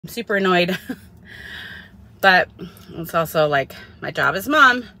I'm super annoyed, but it's also like my job as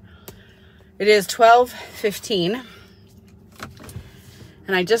mom. It is 12:15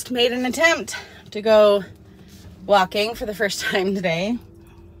 and I just made an attempt to go walking for the first time today.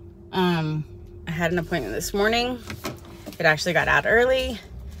 I had an appointment this morning. It actually got out early.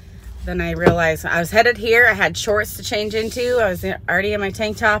 Then I realized I was headed here. I had shorts to change into. I was already in my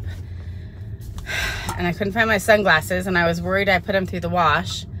tank top and I couldn't find my sunglasses and I was worried I put them through the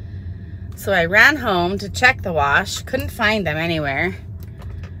wash. So I ran home to check the wash, couldn't find them anywhere.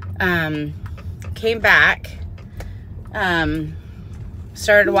 Came back,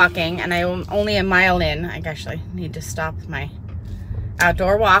 started walking, and I'm only a mile in. I actually need to stop my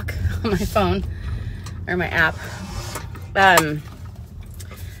outdoor walk on my phone or my app. And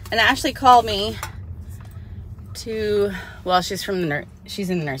Ashley called me to, well, she's from the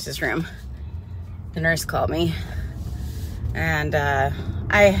she's in the nurse's room. The nurse called me, and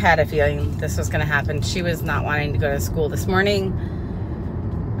I had a feeling this was going to happen. She was not wanting to go to school this morning.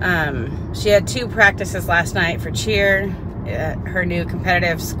 She had 2 practices last night for cheer. Her new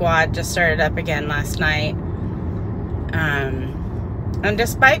competitive squad just started up again last night. And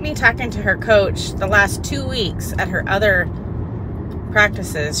despite me talking to her coach the last 2 weeks at her other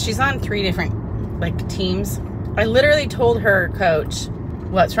practices, she's on 3 different teams. I literally told her coach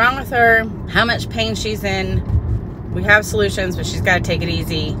what's wrong with her, how much pain she's in. We have solutions, but she's got to take it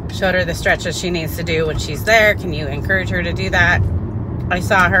easy. Showed her the stretches she needs to do when she's there. Can you encourage her to do that? I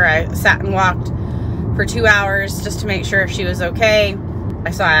saw her. I sat and walked for 2 hours just to make sure she was okay.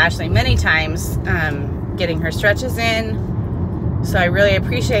 I saw Ashley many times getting her stretches in. So I really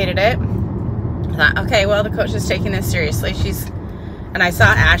appreciated it. I thought, okay, well, the coach is taking this seriously. And I saw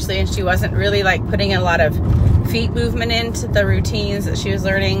Ashley and she wasn't really putting a lot of feet movement into the routines that she was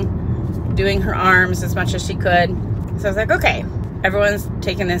learning, doing her arms as much as she could. So I was like, okay, everyone's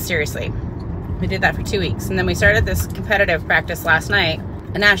taking this seriously. We did that for 2 weeks. And then we started this competitive practice last night,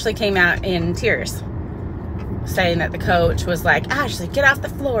 and Ashley came out in tears, saying that the coach was like, Ashley, get off the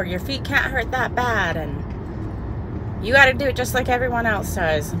floor. Your feet can't hurt that bad. And you got to do it just like everyone else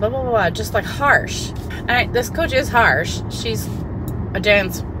does. Blah, blah, blah, blah. Just harsh. And this coach is harsh. She's a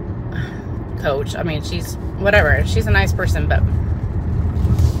dance coach. I mean, she's whatever. She's a nice person, but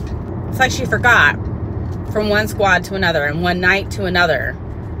it's like she forgot from one squad to another and one night to another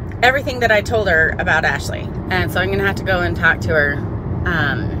everything that I told her about Ashley. And so I'm gonna have to go and talk to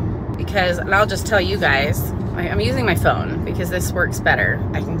her because, and I'll just tell you guys, I'm using my phone because this works better.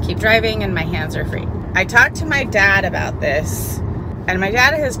 I can keep driving and my hands are free. I talked to my dad about this, and my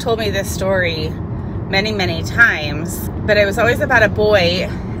dad has told me this story many, many times, but it was always about a boy,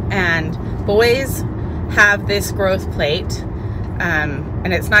 and boys have this growth plate.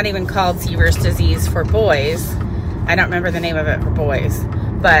 And it's not even called Seaver's disease for boys. I don't remember the name of it for boys,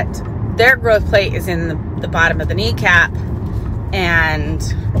 but their growth plate is in the bottom of the kneecap and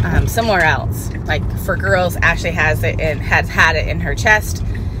somewhere else. For girls, Ashley has had it in her chest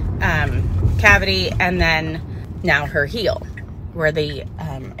cavity, and then now her heel, where the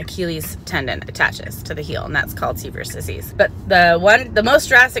Achilles tendon attaches to the heel, and that's called Seaver's disease. But the most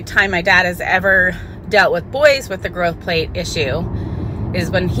drastic time my dad has ever dealt with boys with the growth plate issue is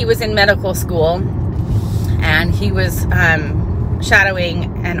when he was in medical school and he was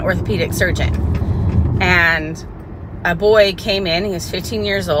shadowing an orthopedic surgeon, and a boy came in. He was 15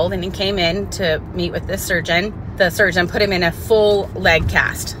 years old, and he came in to meet with this surgeon. The surgeon put him in a full leg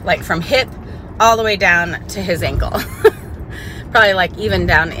cast, from hip all the way down to his ankle. Probably even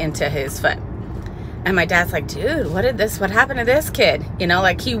down into his foot. And my dad's like, dude, what happened to this kid?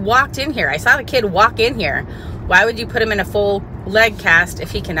 He walked in here. I saw the kid walk in here. Why would you put him in a full leg cast if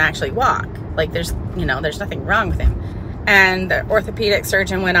he can actually walk? There's nothing wrong with him. And the orthopedic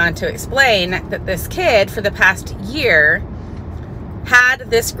surgeon went on to explain that this kid for the past year had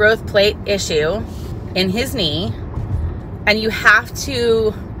this growth plate issue in his knee, and you have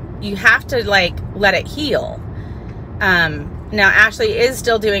to let it heal. Now Ashley is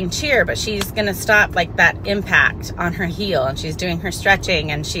still doing cheer, but she's gonna stop that impact on her heel, and she's doing her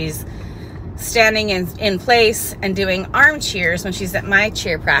stretching, and she's standing in place and doing arm cheers when she's at my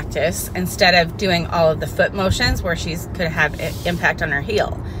cheer practice, instead of doing all of the foot motions where she's could have impact on her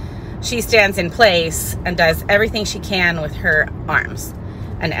heel. She stands in place and does everything she can with her arms,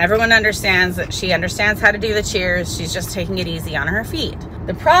 and everyone understands that she understands how to do the cheers. She's just taking it easy on her feet.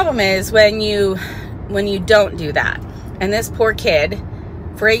 The problem is when you don't do that. And this poor kid,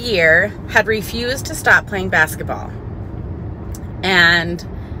 for a year, had refused to stop playing basketball. And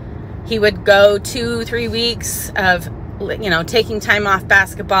he would go 2-3 weeks of, taking time off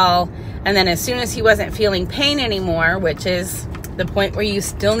basketball. And then as soon as he wasn't feeling pain anymore, which is the point where you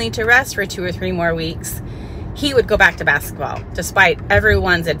still need to rest for 2 or 3 more weeks, he would go back to basketball. Despite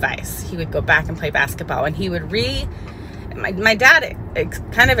everyone's advice, he would go back and play basketball. And he would my dad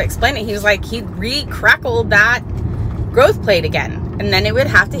kind of explained it. He was like, he'd re-crackled that growth plate again. And then it would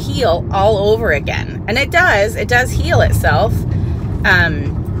have to heal all over again. And it does heal itself.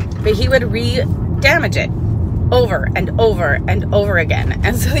 But he would re-damage it over and over and over again.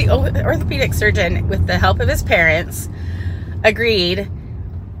 And so the orthopedic surgeon, with the help of his parents, agreed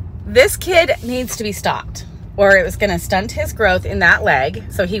this kid needs to be stopped, or it was going to stunt his growth in that leg.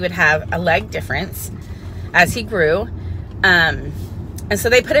 So he would have a leg difference as he grew. And so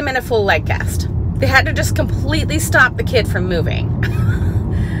they put him in a full leg cast. They had to just completely stop the kid from moving.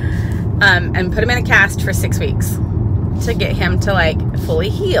 And put him in a cast for 6 weeks to get him to like fully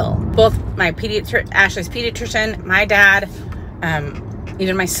heal. Both my Ashley's pediatrician, my dad,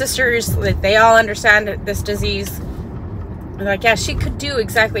 even my sisters, like, they all understand this disease. They're like, yeah, she could do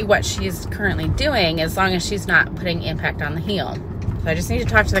exactly what she's currently doing as long as she's not putting impact on the heel. So I just need to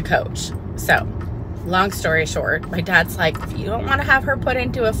talk to the coach. So long story short, my dad's like, if you don't want to have her put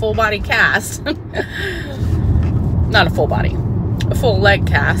into a full body cast, not a full body, a full leg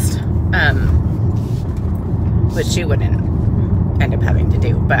cast, which she wouldn't end up having to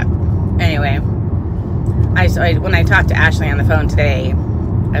do. But anyway, when I talked to Ashley on the phone today,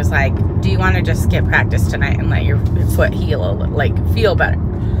 I was like, do you want to just get practice tonight and let your foot heal, like feel better?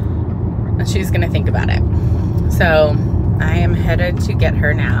 And she's going to think about it. So I am headed to get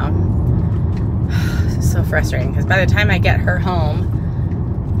her now. This is so frustrating because by the time I get her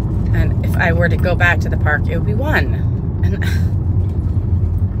home, and if I were to go back to the park, it would be 1.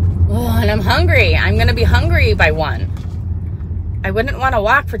 And I'm hungry. I'm going to be hungry by 1. I wouldn't want to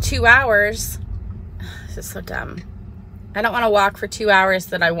walk for 2 hours. This is so dumb. I don't want to walk for 2 hours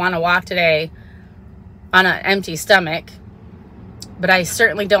that I want to walk today on an empty stomach. But I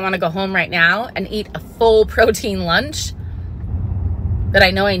certainly don't want to go home right now and eat a full protein lunch that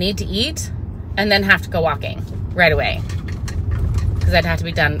I know I need to eat and then have to go walking right away. Because I'd have to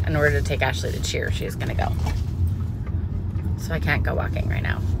be done in order to take Ashley to cheer. She was going to go. So I can't go walking right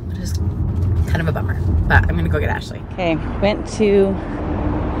now. Which is kind of a bummer. But I'm going to go get Ashley. Okay, went to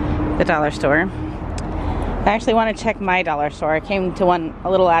the dollar store. I actually want to check my dollar store. I came to one a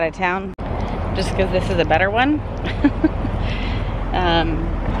little out of town just because this is a better one.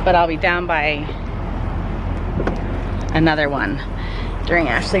 But I'll be down by another one during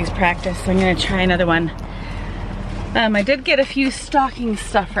Ashley's practice, so I'm going to try another one. I did get a few stocking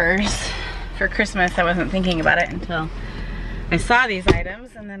stuffers for Christmas. I wasn't thinking about it until I saw these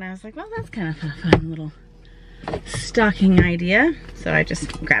items, and then I was like, well, that's kind of a fun little stocking idea. So I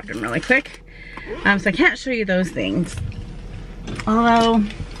just grabbed them really quick. So I can't show you those things, although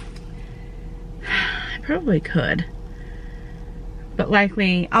I probably could, but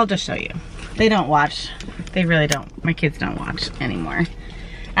likely I'll just show you. They don't watch. They really don't. My kids don't watch anymore.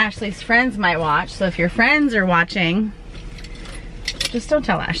 Ashley's friends might watch, so if your friends are watching, just don't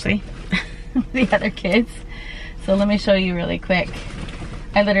tell Ashley, the other kids. So let me show you really quick.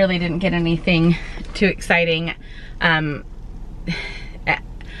 I literally didn't get anything too exciting. I'm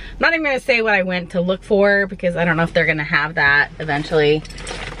not even gonna say what I went to look for because I don't know if they're gonna have that eventually.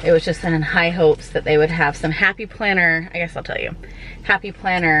 It was just in high hopes that they would have some Happy Planner, I guess I'll tell you, Happy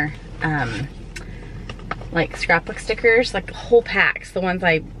Planner, like scrapbook stickers, like whole packs, the ones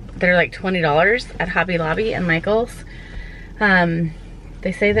that are like $20 at Hobby Lobby and Michael's.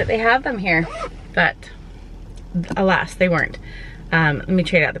 They say that they have them here, but alas, they weren't. Let me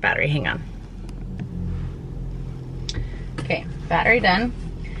trade out the battery, hang on. Okay, battery done.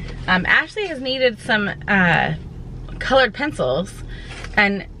 Ashley has needed some colored pencils,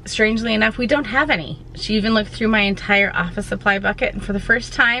 and strangely enough, we don't have any. She even looked through my entire office supply bucket, and for the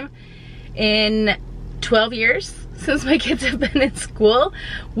first time in 12 years since my kids have been in school,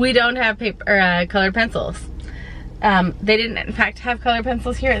 we don't have paper colored pencils. They didn't in fact have colored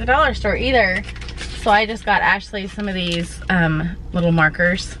pencils here at the dollar store either, so I just got Ashley some of these little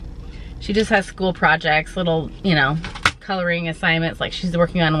markers. She just has school projects, little, you know, coloring assignments. Like she's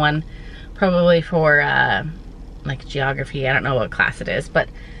working on one probably for like geography. I don't know what class it is, but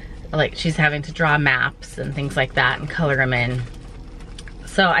like she's having to draw maps and things like that and color them in.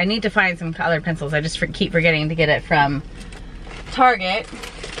 So I need to find some colored pencils. I just keep forgetting to get it from Target.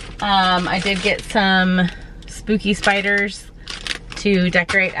 I did get some spooky spiders to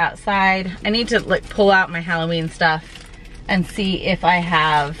decorate outside. I need to like pull out my Halloween stuff and see if I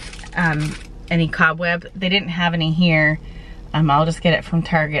have any cobweb. They didn't have any here. I'll just get it from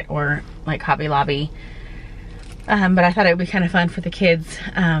Target or like Hobby Lobby. But I thought it would be kind of fun for the kids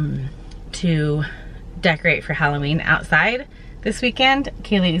to decorate for Halloween outside. this weekend.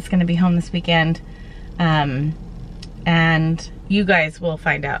 Kaylee's gonna be home this weekend. And you guys will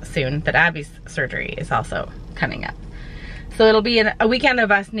find out soon that Abby's surgery is also coming up. So it'll be a weekend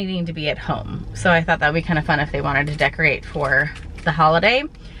of us needing to be at home. So I thought that'd be kind of fun if they wanted to decorate for the holiday.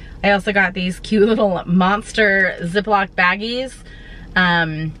 I also got these cute little monster Ziploc baggies.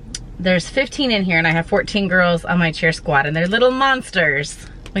 There's 15 in here and I have 14 girls on my cheer squad and they're little monsters.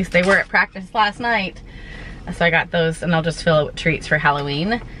 At least they were at practice last night. So I got those and I'll just fill it with treats for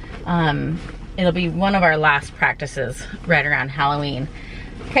Halloween. It'll be one of our last practices right around Halloween.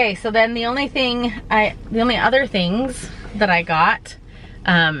 Okay, so then the only other things that I got,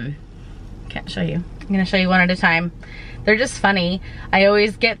 can't show you. I'm gonna show you one at a time. They're just funny. I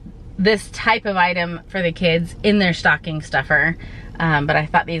always get this type of item for the kids in their stocking stuffer, but I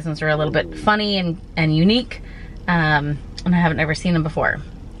thought these ones were a little bit funny and unique, and I haven't ever seen them before.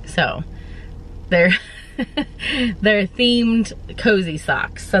 So they're they're themed cozy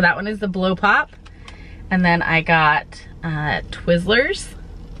socks. So that one is the blow pop, and then I got Twizzlers.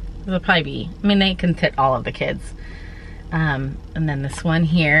 They'll probably be, I mean, they can fit all of the kids. And then this one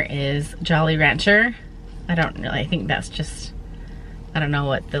here is Jolly Rancher. I think that's just, I don't know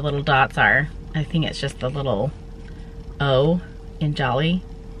what the little dots are. I think it's just the little O in Jolly.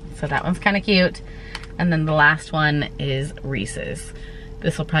 So that one's kind of cute. And then the last one is Reese's.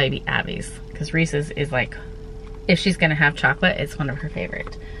 This will probably be Abby's because Reese's is like, if she's gonna have chocolate, it's one of her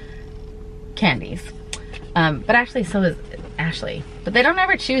favorite candies. But actually so is Ashley. But they don't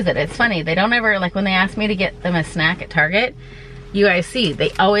ever choose it. It's funny. They don't ever, like when they ask me to get them a snack at Target, you guys see,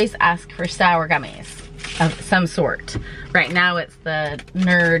 they always ask for sour gummies of some sort. Right now it's the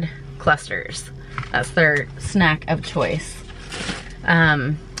Nerd Clusters. That's their snack of choice.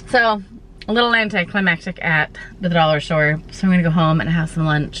 So a little anticlimactic at the dollar store. So I'm gonna go home and have some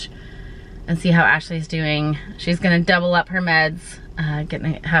lunch and see how Ashley's doing. She's gonna double up her meds,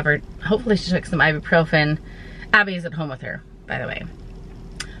 have her, hopefully she took some ibuprofen. Abby is at home with her, by the way.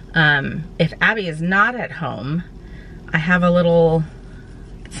 If Abby is not at home, I have a little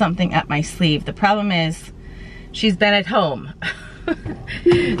something up my sleeve. The problem is she's been at home.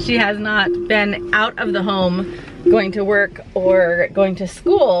 She has not been out of the home going to work or going to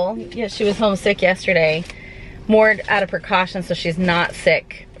school. Yes, she was homesick yesterday, more out of precaution so she's not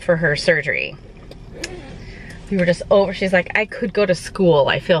sick for her surgery. We were just over, she's like, I could go to school,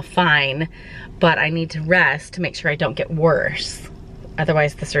 I feel fine, but I need to rest to make sure I don't get worse.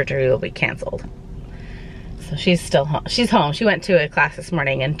 Otherwise the surgery will be canceled. So she's still home. She's home. She went to a class this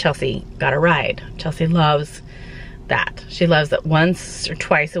morning and Chelsea got a ride. Chelsea loves that. She loves that once or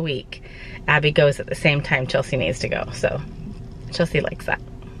twice a week, Abby goes at the same time Chelsea needs to go. So Chelsea likes that.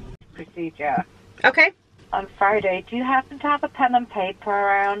 Procedure. Okay. On Friday, do you happen to have a pen and paper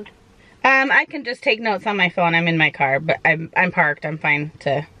around? I can just take notes on my phone. I'm in my car, but I'm parked. I'm fine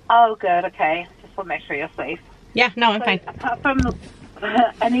to. Oh, good. Okay. Just want to make sure you're safe. Yeah, no, I'm fine. Apart from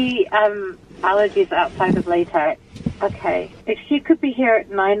any allergies outside of latex, okay. If she could be here at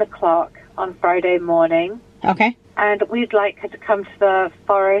 9 o'clock on Friday morning. Okay. And we'd like her to come to the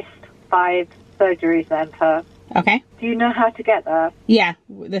Forest 5 Surgery Center. Okay. Do you know how to get there? Yeah,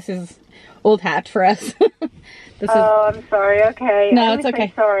 this is old hat for us. I'm sorry. Okay. No, it's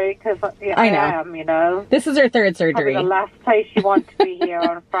okay. Sorry, because I am, you know. This is her third surgery. Probably the last place you want to be here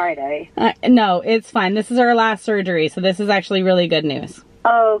on Friday. No, it's fine. This is our last surgery, so this is actually really good news.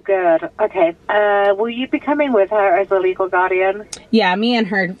 Oh, good. Okay. Will you be coming with her as a legal guardian? Yeah, me and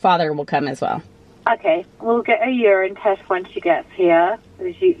her father will come as well. Okay. We'll get a urine test when she gets here.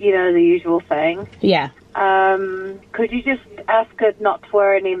 You know, the usual thing. Yeah. Could you just ask her not to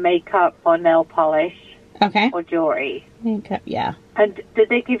wear any makeup or nail polish? Okay. Or jewelry? Makeup, yeah. And did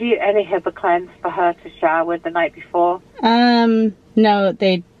they give you any HIPAA cleanse for her to shower with the night before? No,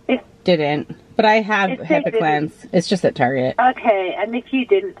 they didn't. But I have HIPAA cleanse. It's just at Target. Okay, and if you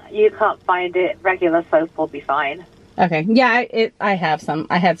didn't, you can't find it, regular soap will be fine. Okay, yeah, I have some.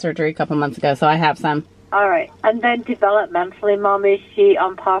 I had surgery a couple months ago, so I have some. All right, and then developmentally, Mom, is she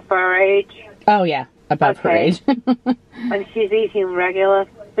on par for her age? Oh, yeah, above her age. And she's eating regular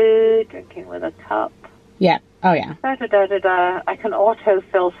food, drinking with a cup. Yeah, oh, yeah. I can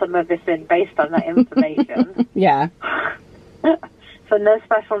autofill some of this in based on that information. Yeah. So no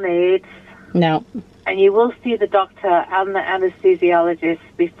special needs. No. And you will see the doctor and the anesthesiologist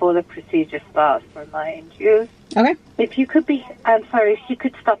before the procedure starts, remind you. Okay. If you could be, I'm sorry, she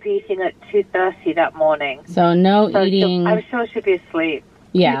could stop eating at 2:30 that morning. So no eating. I'm sure she'll be asleep.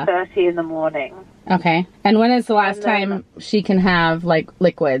 Yeah. 2:30 in the morning. Okay. And when is the last time she can have, like,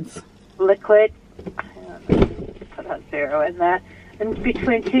 liquids? Liquid? Put that 0 in there. And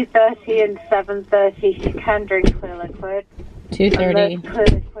between 2:30 and 7:30, she can drink clear liquid. 2:30. And the clear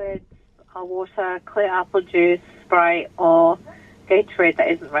liquids are water, clear apple juice, Sprite, or Gatorade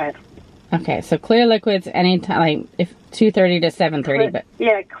that isn't red. Okay, so clear liquids anytime, like if 2:30 to 7:30, but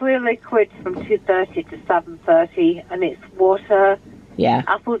yeah, clear liquids from 2:30 to 7:30, and it's water. Yeah.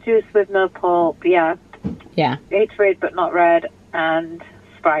 Apple juice with no pulp. Yeah. Yeah. Gatorade but not red, and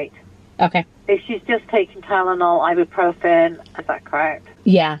Sprite. Okay. If she's just taking Tylenol, ibuprofen, is that correct?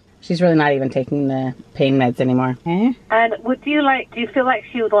 Yeah. She's really not even taking the pain meds anymore. Okay. And do you feel like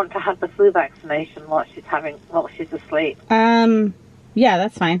she would want to have the flu vaccination while she's asleep? Yeah,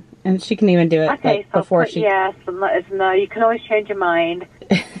 that's fine. And she can even do it okay, so before she... yes, and let us know. You can always change your mind.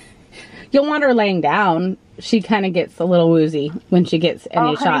 You'll want her laying down. She kind of gets a little woozy when she gets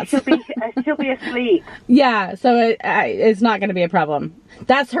any shots. She'll be asleep. Yeah, so it's not going to be a problem.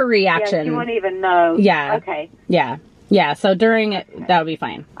 That's her reaction. Yeah, she won't even know. Yeah. Okay. Yeah. Yeah, so during it, that would be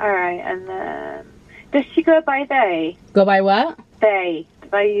fine. All right, and then... Does she go by they? Go by what? They.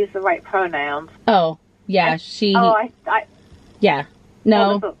 Did I use the right pronouns? Oh, yeah, she... Oh, Yeah.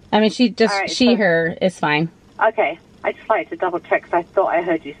 No, I mean, she just... Right, her is fine. Okay. I just like to double check because I thought I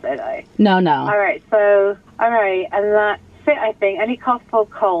heard you say that. No. All right, and that's it, I think. Any cough or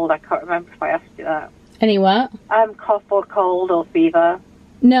cold? I can't remember if I asked you that. Any what? Cough or cold or fever?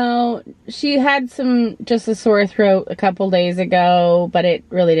 No, she had just a sore throat a couple days ago, but it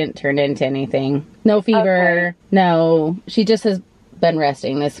really didn't turn into anything. No fever. Okay. No, she just has been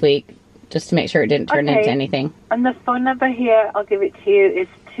resting this week just to make sure it didn't turn into anything. And the phone number here, I'll give it to you, is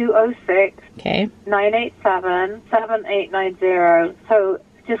 206 987 7890. So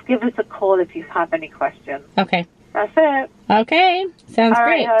just give us a call if you have any questions. Okay. That's it. Okay. Sounds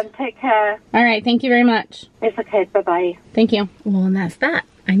great. All right, take care. All right. Thank you very much. It's okay. Bye-bye. Thank you. Well, and that's that.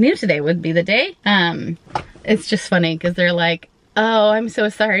 I knew today would be the day. It's just funny because they're like, oh, I'm so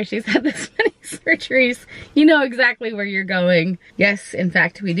sorry she's had this many surgeries. You know exactly where you're going. Yes, in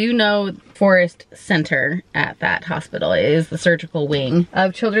fact, we do know Forest Center at that hospital. It is the surgical wing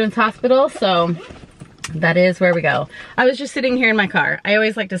of Children's Hospital, so that is where we go. I was just sitting here in my car. I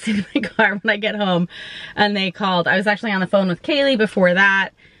always like to sit in my car when I get home, and they called. I was actually on the phone with Kaylee before that.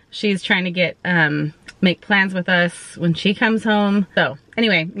 She's trying to get, make plans with us when she comes home. So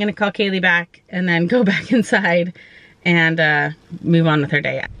anyway, I'm gonna call Kaylee back and then go back inside and move on with her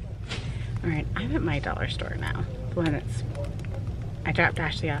day. All right, I'm at my dollar store now. The one that's, I dropped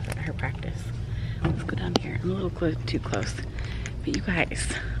Ashley off at her practice. Let's go down here. I'm a little too close. But you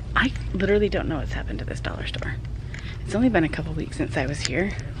guys, I literally don't know what's happened to this dollar store. It's only been a couple weeks since I was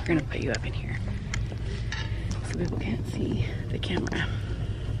here. We're gonna put you up in here so people can't see the camera.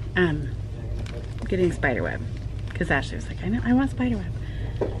 Getting spiderweb because Ashley was like, I want spiderweb.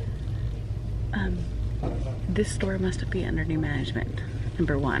 This store must be under new management,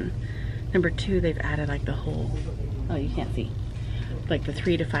 number one. Number two, they've added like the whole, oh, you can't see, like the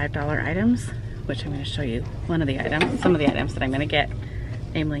 $3 to $5 items, which I'm going to show you one of the items, some of the items that I'm going to get,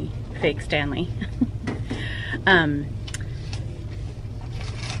 namely fake Stanley. Let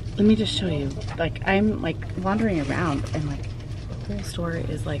me just show you, like I'm like wandering around and like the whole store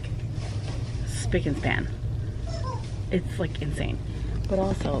is like spick and span. It's like insane. But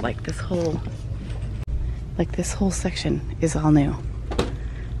also like this whole section is all new.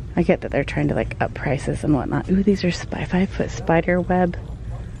 I get that they're trying to like up prices and whatnot. Ooh, these are 5-foot spider web.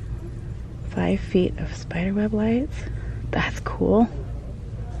 5 feet of spider web lights. That's cool.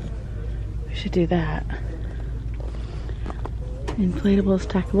 We should do that. Inflatable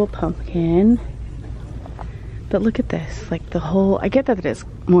stackable pumpkin. But look at this, like the whole, I get that it is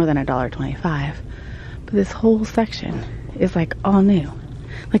more than $1.25, but this whole section is like all new.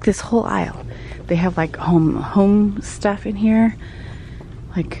 Like this whole aisle. They have like home stuff in here.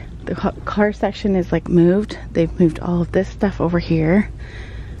 Like the car section is like moved. They've moved all of this stuff over here.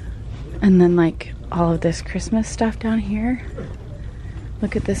 And then like all of this Christmas stuff down here.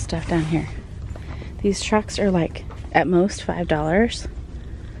 Look at this stuff down here. These trucks are like at most $5.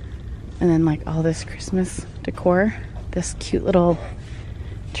 And then like all this Christmas decor, this cute little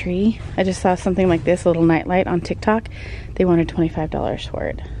tree. I just saw something like this, a little nightlight on TikTok. They wanted $25 for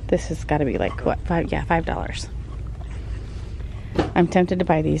it. This has got to be like what, $5? I'm tempted to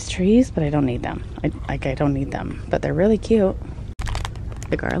buy these trees, but I don't need them. I don't need them, but they're really cute.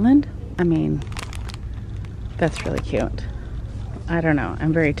 The garland, I mean, that's really cute. I don't know,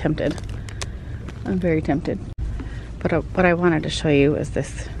 I'm very tempted. I'm very tempted. But what I wanted to show you is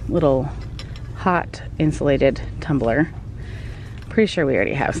this little hot insulated tumbler. Pretty sure we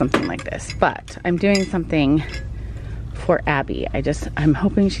already have something like this, but I'm doing something for Abby. I'm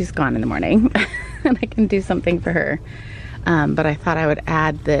hoping she's gone in the morning and I can do something for her. But I thought I would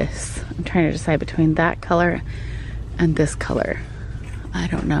add this. I'm trying to decide between that color and this color. I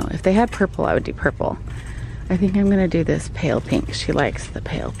don't know. If they had purple, I would do purple. I think I'm gonna do this pale pink. She likes the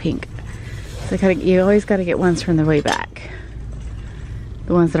pale pink. So you always gotta get ones from the way back.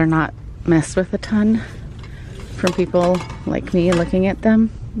 The ones that are not messed with a ton from people like me looking at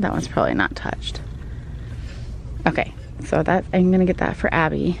them. That one's probably not touched. Okay, so that I'm gonna get that for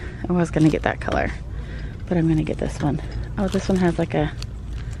Abby. I was gonna get that color, but I'm gonna get this one. Oh, this one has like a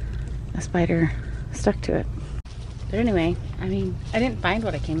spider stuck to it. But anyway, I mean, I didn't find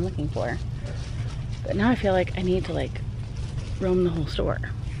what I came looking for. But now I feel like I need to like roam the whole store.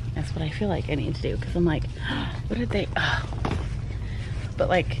 That's what I feel like I need to do. Cause I'm like, what did they, but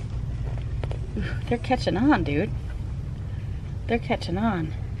like, they're catching on, dude. They're catching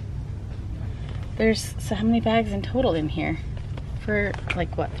on. There's, so how many bags in total in here? For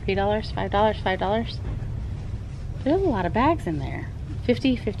like what, $3, $5, $5? There's a lot of bags in there.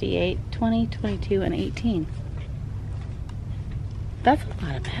 50, 58, 20, 22, and 18. That's a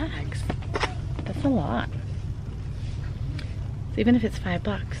lot of bags. That's a lot. So even if it's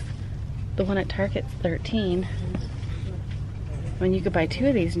 $5, the one at Target's 13. I mean, you could buy 2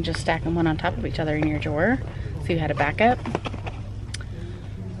 of these and just stack them one on top of each other in your drawer, so you had a backup.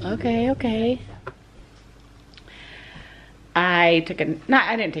 Okay, okay. I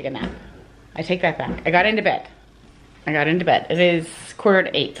didn't take a nap. I take that back. I got into bed. It is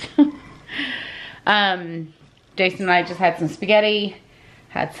 7:45. Jason and I just had some spaghetti,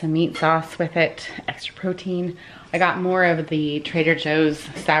 had some meat sauce with it, extra protein. I got more of the Trader Joe's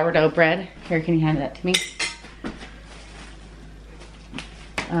sourdough bread. Here, can you hand that to me?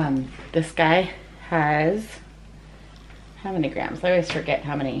 This guy has, how many grams? I always forget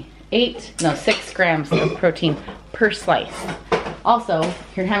how many. 6 grams of protein per slice. Also,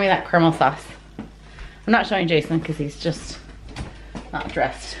 here, hand me that caramel sauce. I'm not showing Jason because he's just not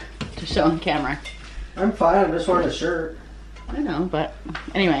dressed to show on camera. I'm fine, I'm just wearing a shirt. I know, but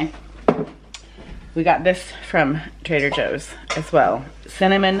anyway. We got this from Trader Joe's as well.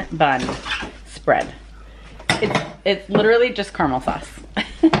 Cinnamon bun spread. It's literally just caramel sauce.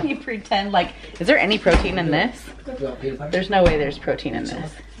 You pretend like, is there any protein in this? There's no way there's protein in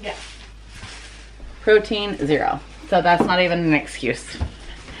this. Yeah. Protein, 0. So that's not even an excuse.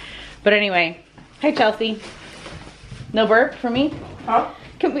 But anyway, hi Chelsea. No burp for me? Huh?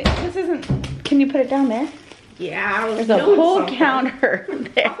 Can you put it down there? Yeah, there's a whole counter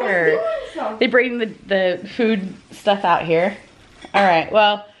there. They bring the food stuff out here. All right,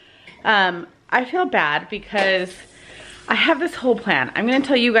 well, I feel bad because I have this whole plan. I'm gonna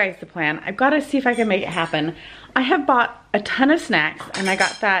tell you guys the plan. I've gotta see if I can make it happen. I have bought a ton of snacks and I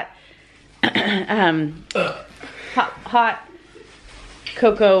got that hot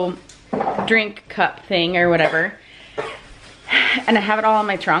cocoa drink cup thing or whatever. And I have it all in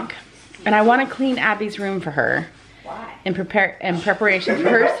my trunk. And I want to clean Abby's room for her. Why? In preparation for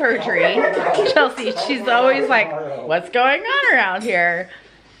her surgery. Chelsea, she's always like, what's going on around here?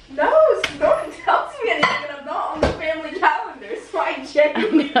 No, no one tells me anything and I'm not on the family calendar, so I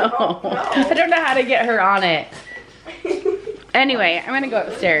genuinely don't know. I don't know how to get her on it. Anyway, I'm gonna go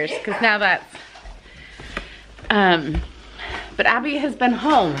upstairs because now that's, but Abby has been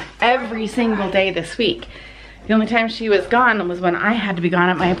home every single day this week. The only time she was gone was when I had to be gone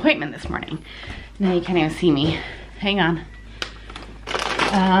at my appointment this morning. Now you can't even see me. Hang on.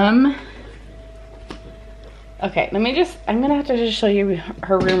 Okay, I'm gonna have to just show you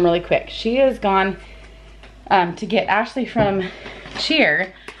her room really quick. She is gone to get Ashley from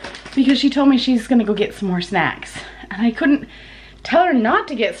cheer because she told me she's gonna go get some more snacks. And I couldn't tell her not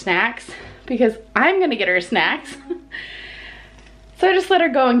to get snacks because I'm gonna get her snacks. So I just let her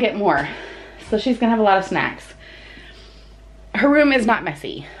go and get more. So she's gonna have a lot of snacks. Her room is not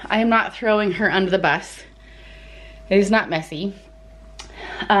messy. I am not throwing her under the bus. It is not messy.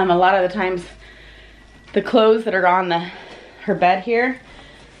 A lot of the times, the clothes that are on her bed here,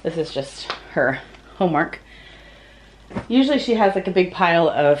 this is just her homework. Usually she has like a big pile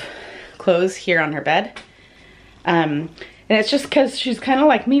of clothes here on her bed. And it's just because she's kind of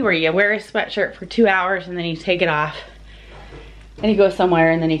like me where you wear a sweatshirt for 2 hours and then you take it off. And you go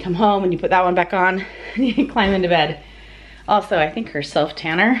somewhere and then you come home and you put that one back on and you climb into bed. Also, I think her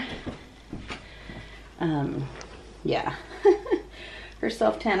self-tanner, yeah, her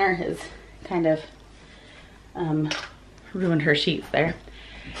self-tanner has kind of ruined her sheets there.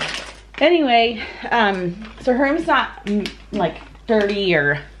 Anyway, so her room's not like dirty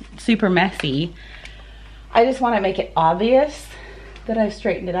or super messy. I just want to make it obvious that I've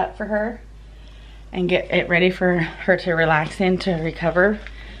straightened it up for her and get it ready for her to relax in, to recover.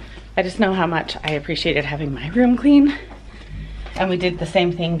 I just know how much I appreciated having my room clean. And we did the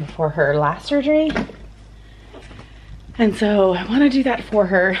same thing before her last surgery. And so I want to do that for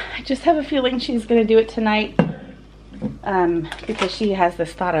her. I just have a feeling she's going to do it tonight, because she has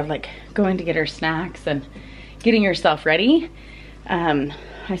this thought of like going to get her snacks and getting herself ready.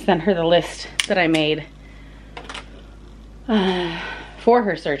 I sent her the list that I made for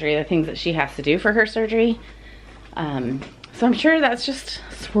her surgery, the things that she has to do for her surgery. So I'm sure that's just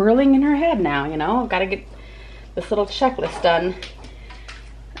swirling in her head now, you know. I've got to get this little checklist done.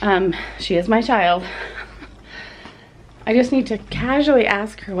 She is my child. I just need to casually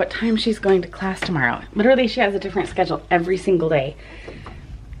ask her what time she's going to class tomorrow. Literally, she has a different schedule every single day.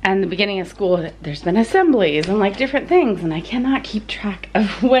 And the beginning of school, there's been assemblies and like different things, and I cannot keep track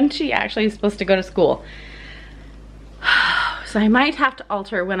of when she actually is supposed to go to school. So I might have to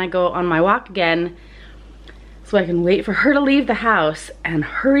alter when I go on my walk again, so I can wait for her to leave the house and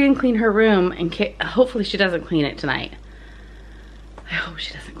hurry and clean her room, and hopefully she doesn't clean it tonight. I hope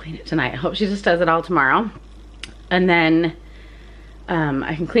she doesn't clean it tonight. I hope she just does it all tomorrow. And then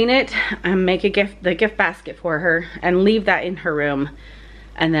I can clean it and make the gift basket for her and leave that in her room,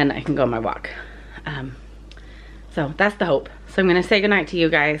 and then I can go on my walk. So that's the hope. So I'm gonna say goodnight to you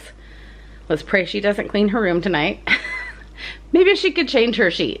guys. Let's pray she doesn't clean her room tonight. Maybe she could change her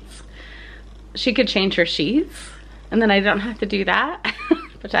sheets. She could change her sheets and then I don't have to do that.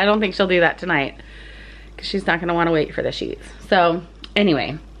 But I don't think she'll do that tonight because she's not gonna wanna wait for the sheets. So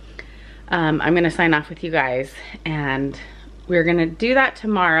anyway, I'm gonna sign off with you guys, and we're gonna do that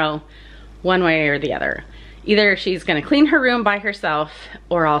tomorrow one way or the other. Either she's gonna clean her room by herself,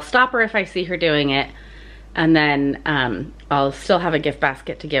 or I'll stop her if I see her doing it, and then I'll still have a gift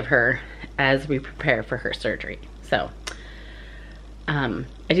basket to give her as we prepare for her surgery. So I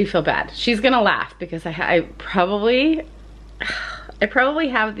do feel bad. She's gonna laugh because I probably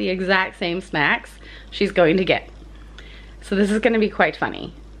have the exact same snacks she's going to get. So this is gonna be quite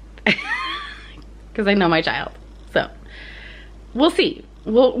funny because I know my child. So we'll see.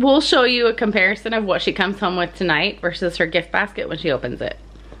 We'll show you a comparison of what she comes home with tonight versus her gift basket when she opens it.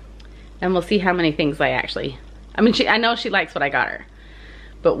 And we'll see how many things I know she likes what I got her,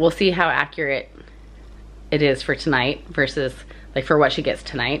 but we'll see how accurate it is for tonight versus like for what she gets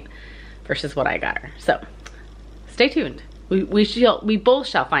tonight versus what I got her. So stay tuned. We both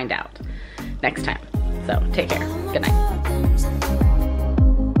shall find out next time. So take care. Good night.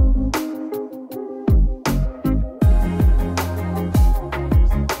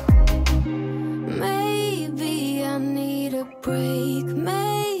 Break,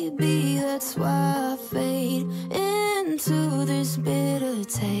 maybe that's why I fade into this bitter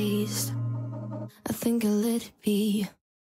taste. I think I'll let it be.